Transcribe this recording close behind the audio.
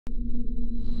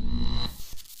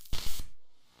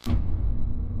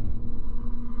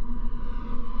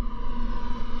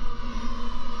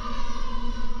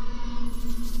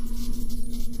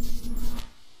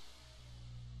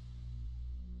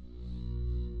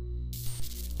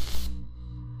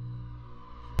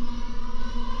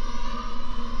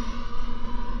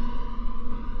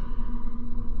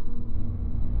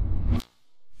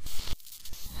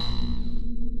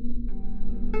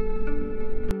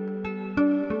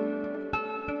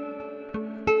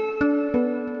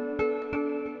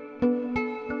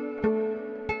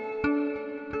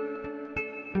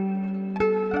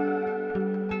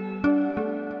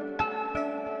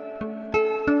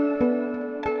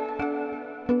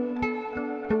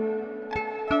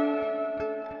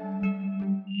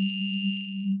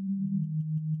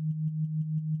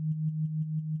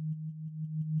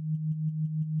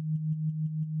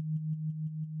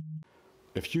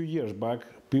A few years back,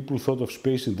 people thought of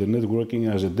space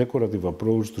internetworking as a decorative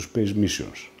approach to space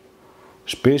missions.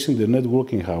 Space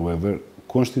internetworking, however,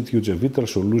 constitutes a vital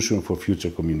solution for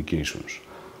future communications.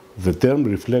 The term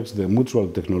reflects the mutual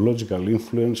technological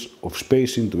influence of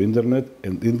space into Internet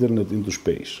and Internet into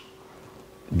space.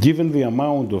 Given the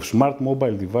amount of smart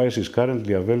mobile devices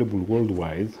currently available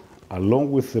worldwide,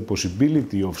 along with the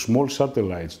possibility of small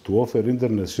satellites to offer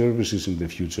Internet services in the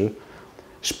future,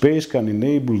 space can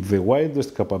enable the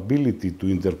widest capability to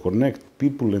interconnect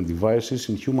people and devices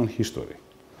in human history.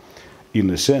 In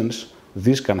a sense,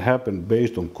 this can happen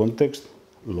based on context,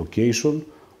 location,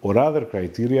 or other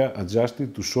criteria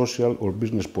adjusted to social or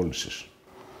business policies.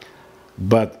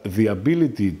 But the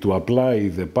ability to apply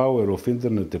the power of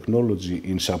Internet technology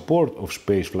in support of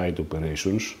spaceflight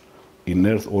operations, in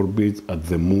Earth orbit, at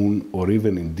the Moon, or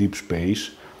even in deep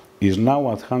space, is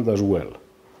now at hand as well.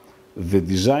 The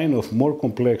design of more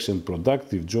complex and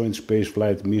productive joint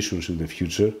spaceflight missions in the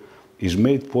future is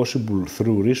made possible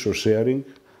through resource sharing,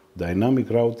 dynamic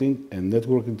routing, and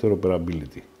network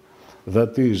interoperability.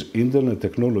 That is, Internet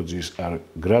technologies are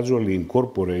gradually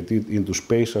incorporated into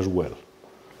space as well.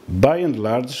 By and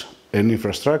large, an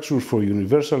infrastructure for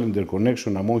universal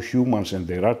interconnection among humans and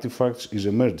their artifacts is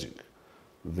emerging.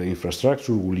 The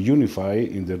infrastructure will unify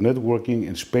internetworking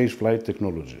and spaceflight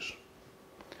technologies.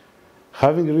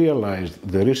 Having realized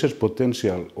the research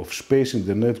potential of space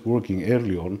internetworking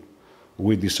early on,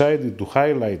 we decided to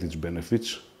highlight its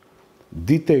benefits,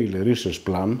 detail a research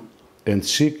plan, and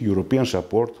seek European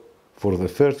support for the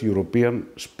first European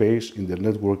Space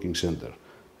Internetworking Center,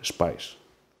 SPICE.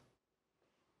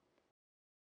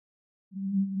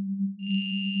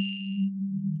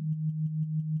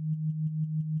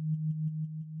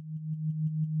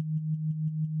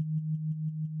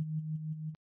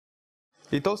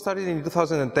 It all started in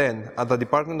 2010 at the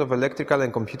Department of Electrical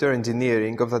and Computer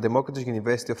Engineering of the Democritus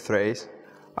University of Thrace,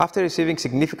 after receiving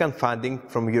significant funding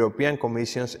from European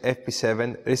Commission's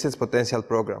FP-7 Research Potential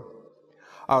Programme.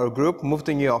 Our group moved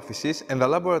to new offices and the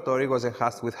laboratory was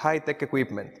enhanced with high-tech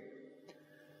equipment.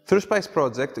 Through SPICE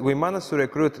project, we managed to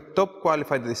recruit top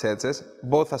qualified researchers,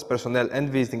 both as personnel and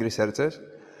visiting researchers,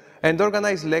 and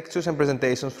organize lectures and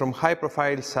presentations from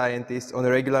high-profile scientists on a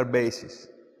regular basis.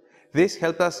 This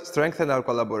helped us strengthen our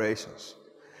collaborations.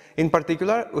 In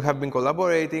particular, we have been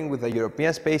collaborating with the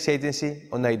European Space Agency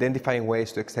on identifying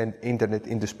ways to extend Internet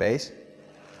into space.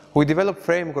 We developed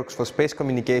frameworks for space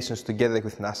communications together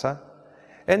with NASA,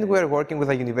 and we are working with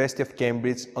the University of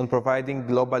Cambridge on providing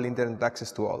global Internet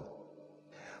access to all.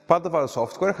 Part of our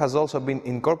software has also been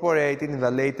incorporated in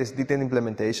the latest D10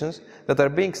 implementations that are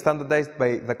being standardized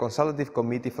by the Consultative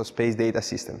Committee for Space Data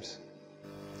Systems.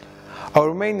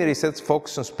 Our main research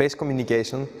focuses on space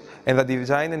communication and the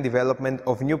design and development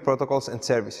of new protocols and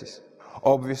services.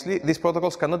 Obviously, these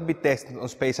protocols cannot be tested on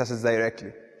space assets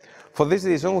directly. For this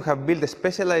reason, we have built a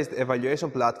specialized evaluation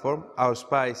platform, our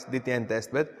SPICE DTN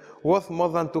testbed, worth more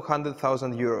than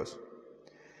 €200,000.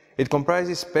 It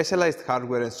comprises specialized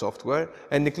hardware and software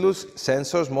and includes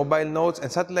sensors, mobile nodes, and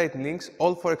satellite links,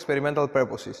 all for experimental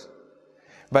purposes.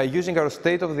 By using our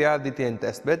state-of-the-art DTN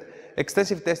testbed,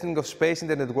 extensive testing of space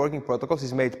internetworking protocols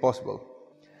is made possible.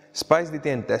 SPICE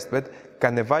DTN testbed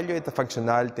can evaluate the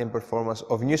functionality and performance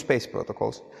of new space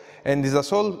protocols, and is the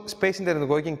sole space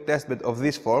internetworking testbed of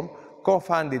this form,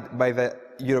 co-funded by the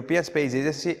European Space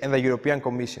Agency and the European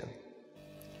Commission.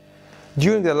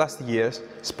 During the last years,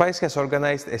 SPICE has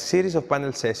organized a series of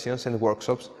panel sessions and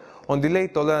workshops on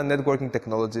delay-tolerant networking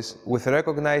technologies with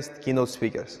recognized keynote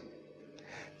speakers.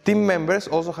 Team members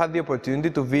also had the opportunity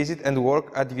to visit and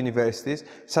work at universities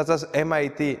such as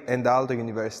MIT and AALTO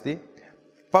University,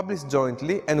 publish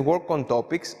jointly and work on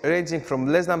topics ranging from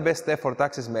less than best effort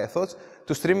access methods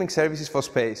to streaming services for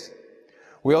space.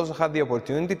 We also had the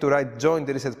opportunity to write joint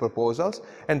research proposals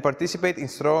and participate in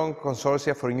strong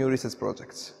consortia for new research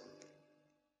projects.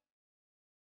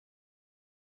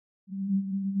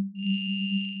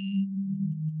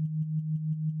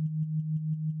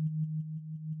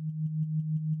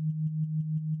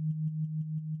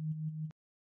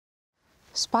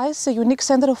 SPICE is a unique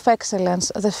center of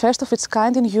excellence, the first of its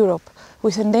kind in Europe,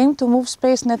 with an aim to move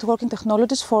space networking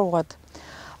technologies forward.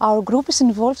 Our group is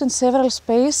involved in several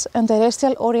space and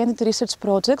terrestrial-oriented research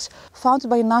projects funded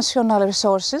by national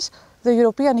resources, the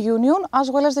European Union, as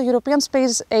well as the European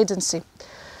Space Agency.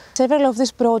 Several of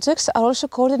these projects are also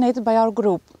coordinated by our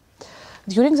group.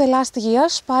 During the last year,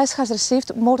 SPICE has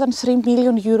received more than €3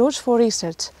 million for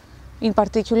research. In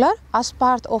particular, as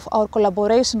part of our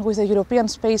collaboration with the European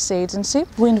Space Agency,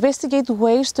 we investigate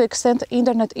ways to extend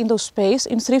Internet into space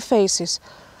in 3 phases.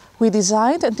 We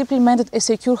designed and implemented a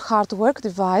secure hardware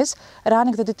device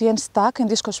running the DTN stack in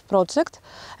this course project,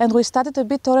 and we studied a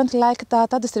BitTorrent-like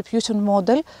data distribution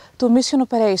model to mission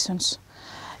operations.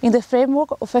 In the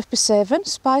framework of FP7,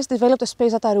 SPICE developed a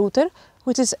space data router,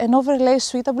 which is an overlay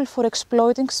suitable for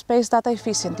exploiting space data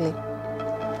efficiently.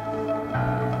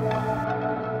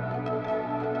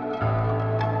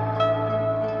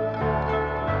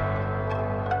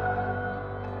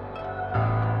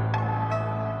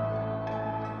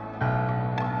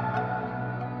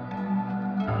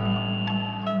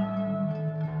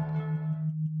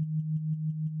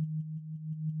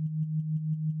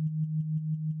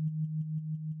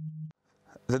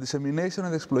 The dissemination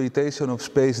and exploitation of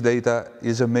space data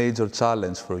is a major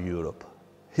challenge for Europe.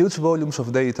 Huge volumes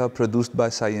of data produced by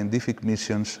scientific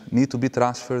missions need to be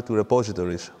transferred to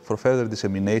repositories for further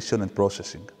dissemination and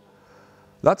processing.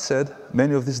 That said,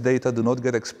 many of this data do not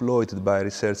get exploited by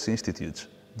research institutes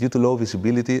due to low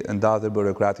visibility and other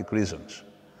bureaucratic reasons.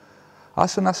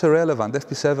 As soon as a relevant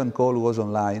FP7 call was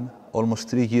online, almost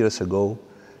 3 years ago,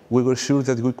 we were sure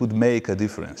that we could make a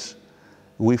difference.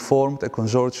 We formed a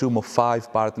consortium of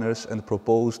 5 partners and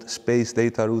proposed space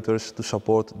data routers to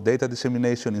support data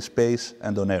dissemination in space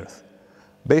and on Earth.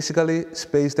 Basically,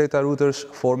 space data routers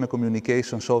form a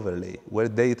communications overlay where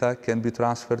data can be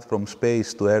transferred from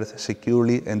space to Earth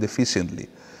securely and efficiently,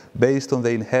 based on the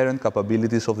inherent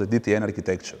capabilities of the DTN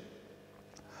architecture.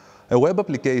 A web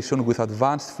application with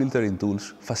advanced filtering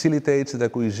tools facilitates the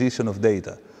acquisition of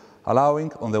data,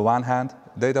 allowing, on the one hand,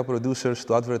 data producers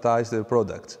to advertise their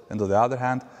products, and on the other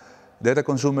hand, data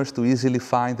consumers to easily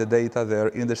find the data they are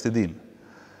interested in.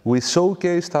 We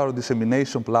showcased our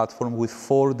dissemination platform with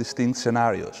 4 distinct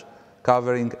scenarios,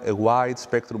 covering a wide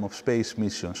spectrum of space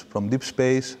missions, from deep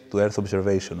space to Earth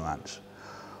observation ones.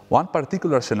 One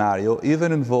particular scenario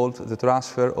even involved the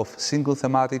transfer of single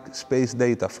thematic space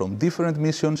data from different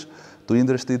missions to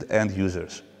interested end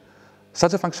users.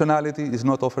 Such a functionality is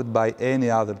not offered by any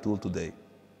other tool today.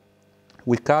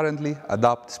 We currently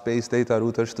adapt space data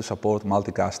routers to support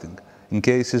multicasting in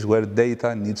cases where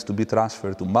data needs to be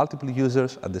transferred to multiple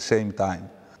users at the same time.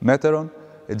 Meteron,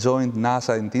 a joint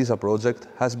NASA and TISA project,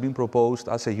 has been proposed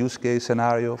as a use case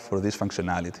scenario for this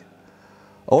functionality.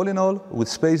 All in all, with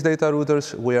space data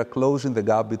routers, we are closing the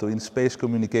gap between space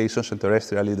communications and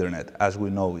terrestrial Internet as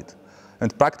we know it.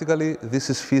 And practically,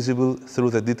 this is feasible through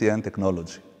the DTN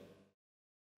technology.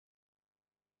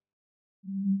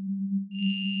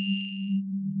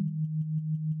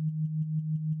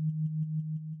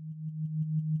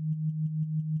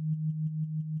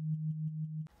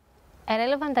 A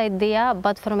relevant idea,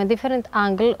 but from a different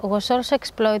angle, was also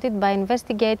exploited by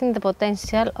investigating the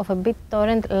potential of a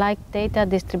BitTorrent-like data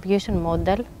distribution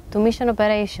model to mission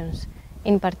operations.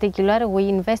 In particular, we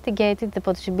investigated the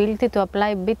possibility to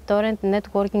apply BitTorrent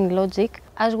networking logic,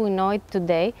 as we know it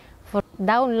today, for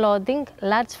downloading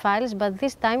large files, but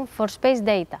this time for space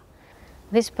data.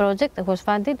 This project was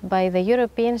funded by the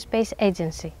European Space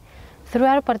Agency. Through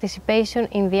our participation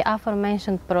in the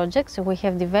aforementioned projects, we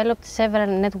have developed several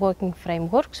networking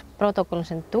frameworks,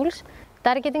 protocols and tools,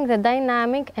 targeting the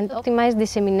dynamic and optimized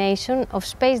dissemination of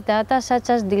space data, such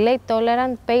as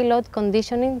delay-tolerant payload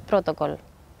conditioning protocol.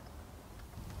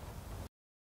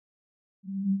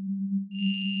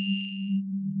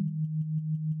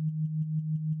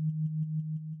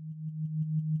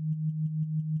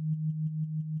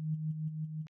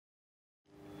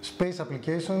 Space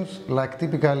applications, like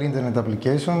typical Internet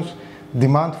applications,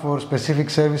 demand for specific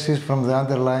services from the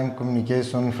underlying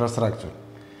communication infrastructure.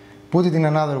 Put it in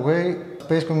another way,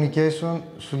 space communication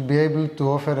should be able to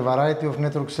offer a variety of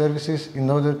network services in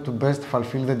order to best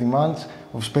fulfill the demands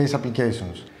of space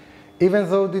applications. Even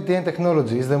though DTN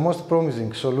technology is the most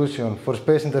promising solution for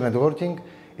space Internet working,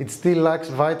 it still lacks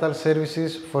vital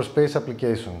services for space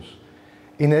applications.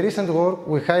 In a recent work,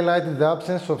 we highlighted the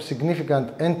absence of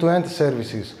significant end-to-end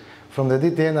services from the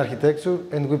DTN architecture,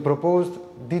 and we proposed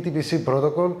DTPC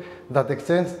protocol that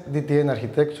extends DTN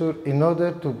architecture in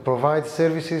order to provide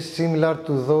services similar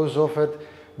to those offered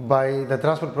by the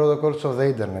transport protocols of the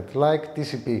Internet, like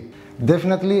TCP.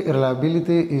 Definitely,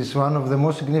 reliability is one of the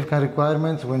most significant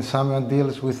requirements when someone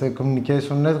deals with a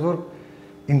communication network.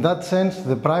 In that sense,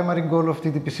 the primary goal of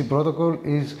DTPC protocol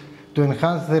is to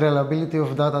enhance the reliability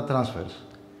of data transfers.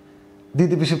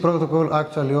 DTPC protocol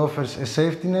actually offers a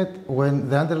safety net when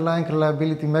the underlying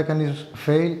reliability mechanisms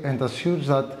fail and assures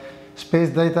that space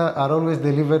data are always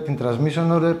delivered in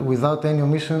transmission order without any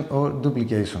omission or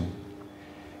duplication.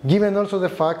 Given also the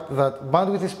fact that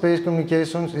bandwidth in space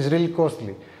communications is really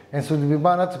costly and should be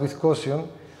managed with caution,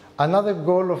 another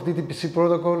goal of DTPC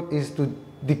protocol is to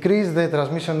decrease the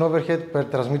transmission overhead per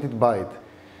transmitted byte.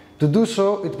 To do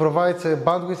so, it provides a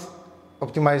bandwidth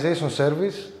optimization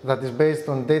service that is based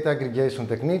on data aggregation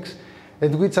techniques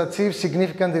and which achieves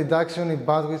significant reduction in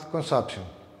bandwidth consumption.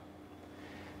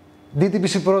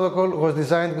 DTPC protocol was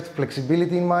designed with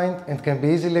flexibility in mind and can be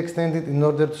easily extended in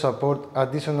order to support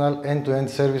additional end-to-end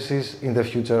services in the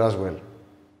future as well.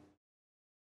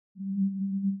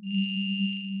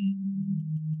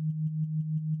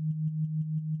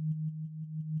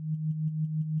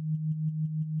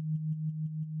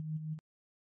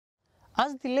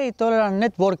 As delay-tolerant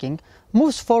networking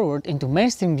moves forward into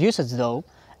mainstream usage though,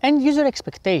 end-user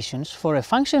expectations for a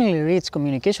functionally rich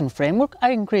communication framework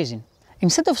are increasing.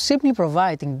 Instead of simply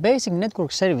providing basic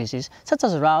network services such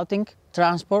as routing,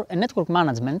 transport and network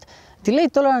management,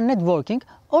 delay-tolerant networking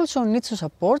also needs to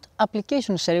support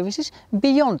application services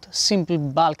beyond simple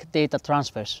bulk data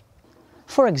transfers.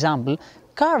 For example,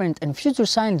 current and future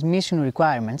science mission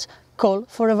requirements call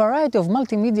for a variety of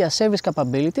multimedia service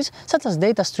capabilities such as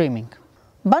data streaming.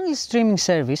 Bundle streaming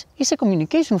service is a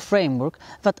communication framework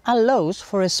that allows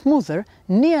for a smoother,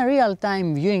 near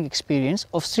real-time viewing experience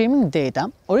of streaming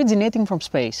data originating from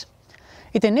space.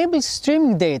 It enables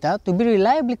streaming data to be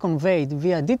reliably conveyed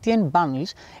via DTN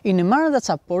bundles in a manner that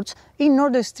supports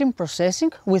in-order stream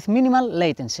processing with minimal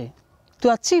latency.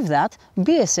 To achieve that,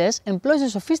 BSS employs a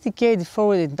sophisticated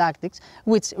forwarding tactics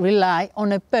which rely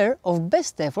on a pair of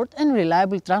best effort and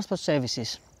reliable transport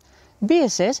services.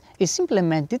 BSS is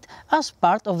implemented as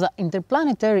part of the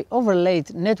Interplanetary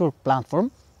Overlaid Network Platform,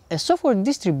 a software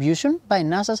distribution by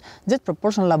NASA's Jet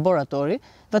Propulsion Laboratory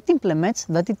that implements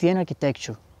the DTN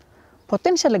architecture.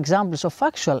 Potential examples of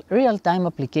actual real-time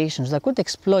applications that could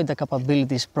exploit the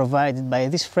capabilities provided by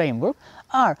this framework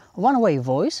are one-way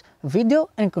voice,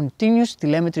 video and continuous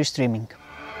telemetry streaming.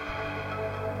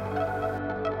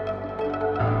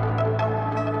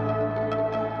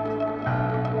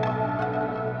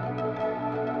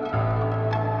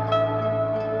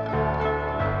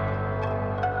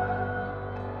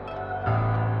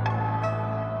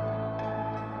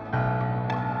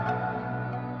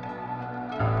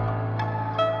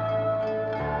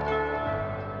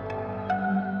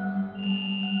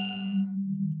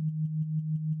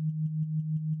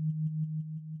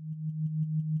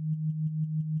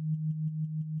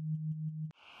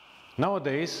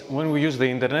 Nowadays, when we use the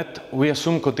internet, we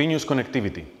assume continuous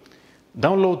connectivity.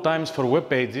 Download times for web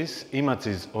pages,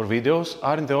 images or videos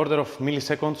are in the order of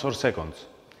milliseconds or seconds.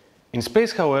 In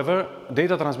space, however,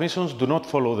 data transmissions do not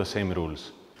follow the same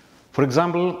rules. For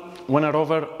example, when a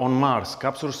rover on Mars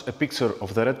captures a picture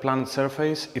of the red planet's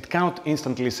surface, it cannot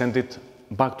instantly send it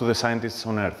back to the scientists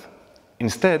on Earth.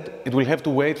 Instead, it will have to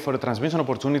wait for a transmission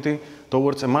opportunity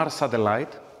towards a Mars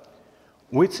satellite,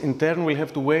 which in turn will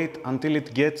have to wait until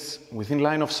it gets within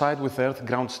line of sight with Earth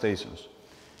ground stations.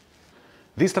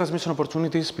 These transmission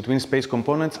opportunities between space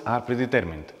components are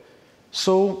predetermined.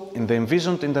 So, in the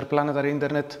envisioned interplanetary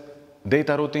internet,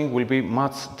 data routing will be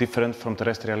much different from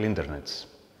terrestrial internets.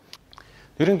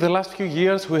 During the last few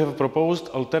years, we have proposed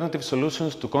alternative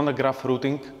solutions to contact graph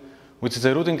routing, which is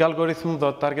a routing algorithm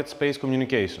that targets space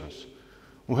communications.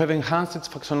 We have enhanced its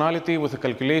functionality with the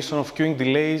calculation of queuing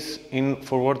delays in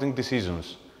forwarding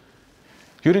decisions.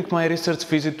 During my research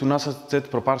visit to NASA's Jet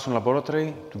Propulsion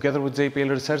Laboratory, together with JPL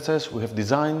researchers, we have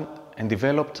designed and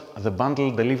developed the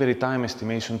bundle delivery time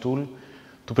estimation tool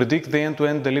to predict the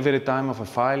end-to-end delivery time of a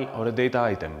file or a data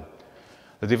item.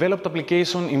 The developed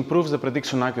application improves the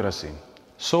prediction accuracy,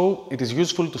 so it is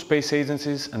useful to space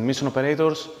agencies and mission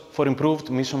operators for improved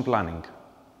mission planning.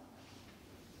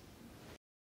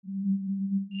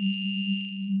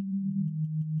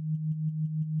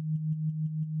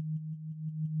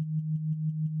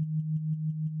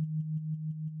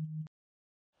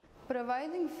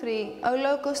 Providing free or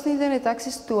low-cost internet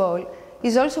access to all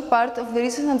is also part of the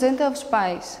recent agenda of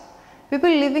SPICE. People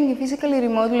living in physically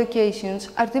remote locations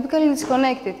are typically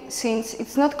disconnected since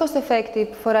it's not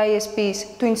cost-effective for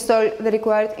ISPs to install the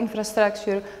required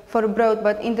infrastructure for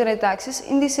broadband internet access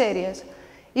in these areas.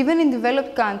 Even in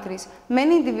developed countries,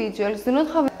 many individuals do not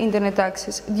have internet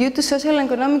access due to social and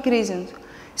economic reasons.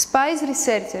 SPICE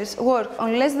researchers work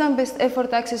on less than best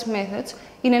effort access methods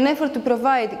in an effort to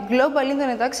provide global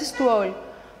internet access to all.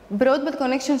 Broadband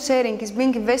connection sharing is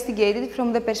being investigated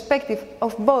from the perspective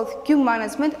of both queue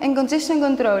management and congestion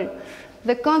control.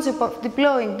 The concept of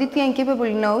deploying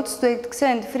DTN-capable nodes to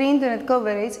extend free internet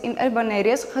coverage in urban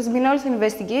areas has been also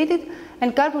investigated,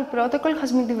 and carpool protocol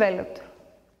has been developed.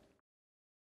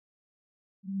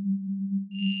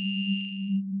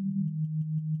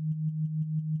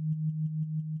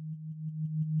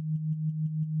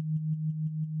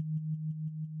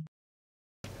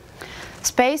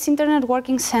 Space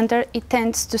Internetworking Center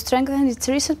intends to strengthen its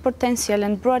research potential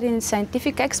and broaden its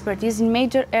scientific expertise in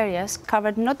major areas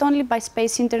covered not only by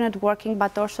space internetworking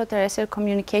but also terrestrial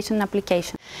communication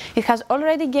applications. It has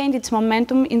already gained its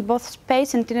momentum in both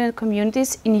space and internet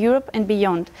communities in Europe and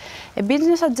beyond. A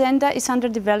business agenda is under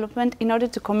development in order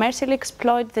to commercially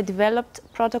exploit the developed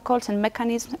protocols and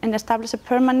mechanisms and establish a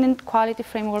permanent quality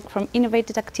framework from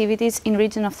innovative activities in the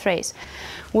region of Thrace.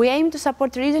 We aim to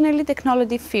support regionally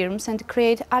technology firms and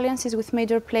create alliances with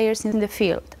major players in the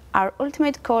field. Our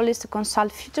ultimate goal is to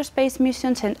consult future space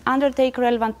missions and undertake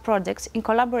relevant projects in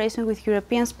collaboration with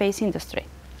European space industry.